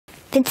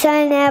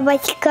специальная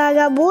войска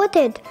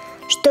работает,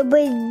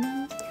 чтобы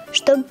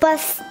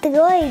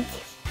построить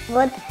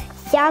вот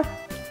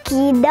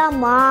всякие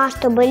дома,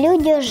 чтобы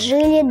люди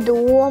жили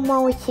дома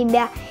у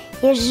себя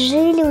и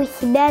жили у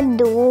себя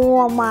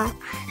дома.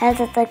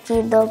 Это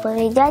такие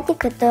добрые дяди,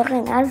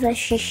 которые нас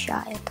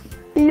защищают.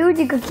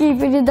 Люди, какие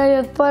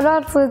передают по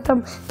рации,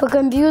 там, по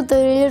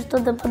компьютеру или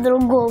что-то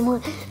по-другому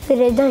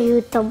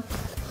передают, там,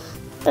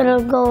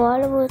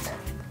 разговаривают.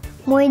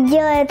 Мой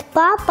делает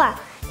папа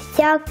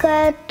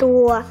всякое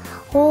то.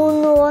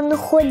 Он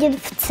ходит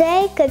в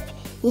церковь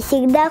и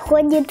всегда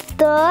ходит в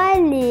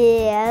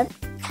туалет.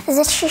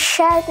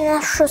 Защищает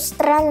нашу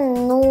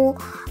страну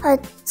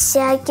от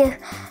всяких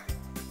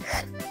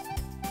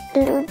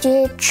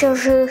людей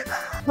чужих.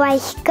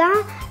 Войска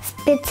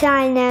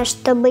специальные,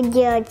 чтобы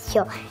делать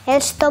все.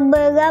 Это чтобы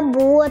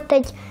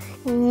работать,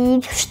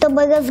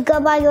 чтобы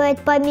разговаривать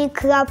по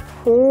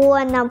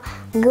микрофонам,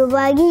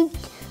 говорить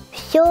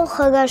все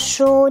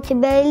хорошо у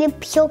тебя или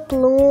все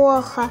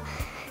плохо.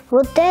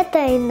 Вот это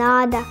и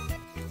надо.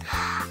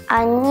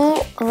 Они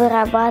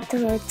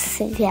вырабатывают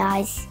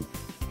связь.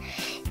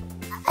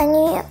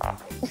 Они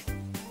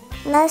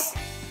нас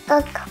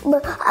как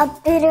бы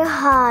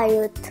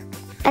оберегают.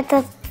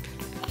 Это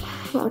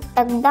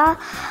тогда,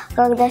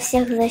 когда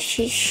всех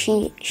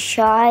защищают.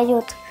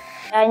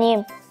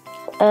 Они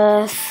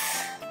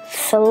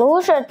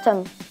служат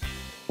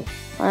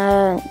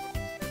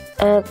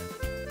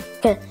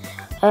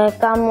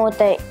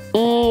кому-то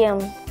и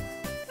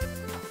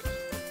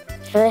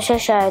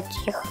защищают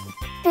их.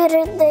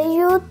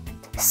 Передают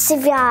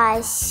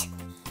связь.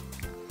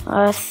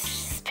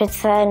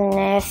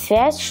 Специальная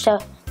связь,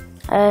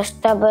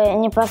 чтобы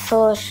не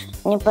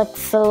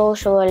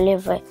подслушивали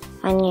вы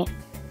они.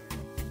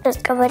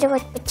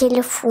 Разговаривать по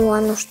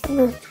телефону,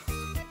 чтобы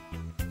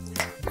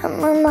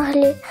мы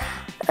могли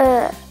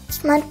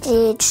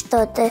смотреть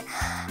что-то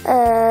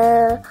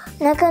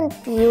на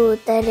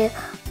компьютере,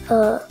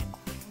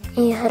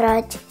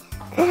 играть.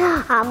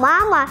 А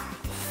мама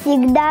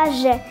всегда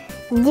же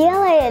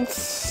делает,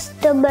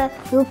 чтобы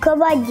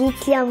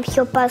руководителям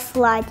все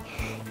послать,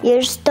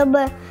 и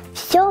чтобы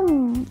все,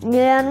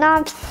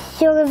 она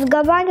все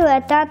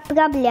разговаривает и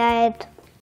отправляет.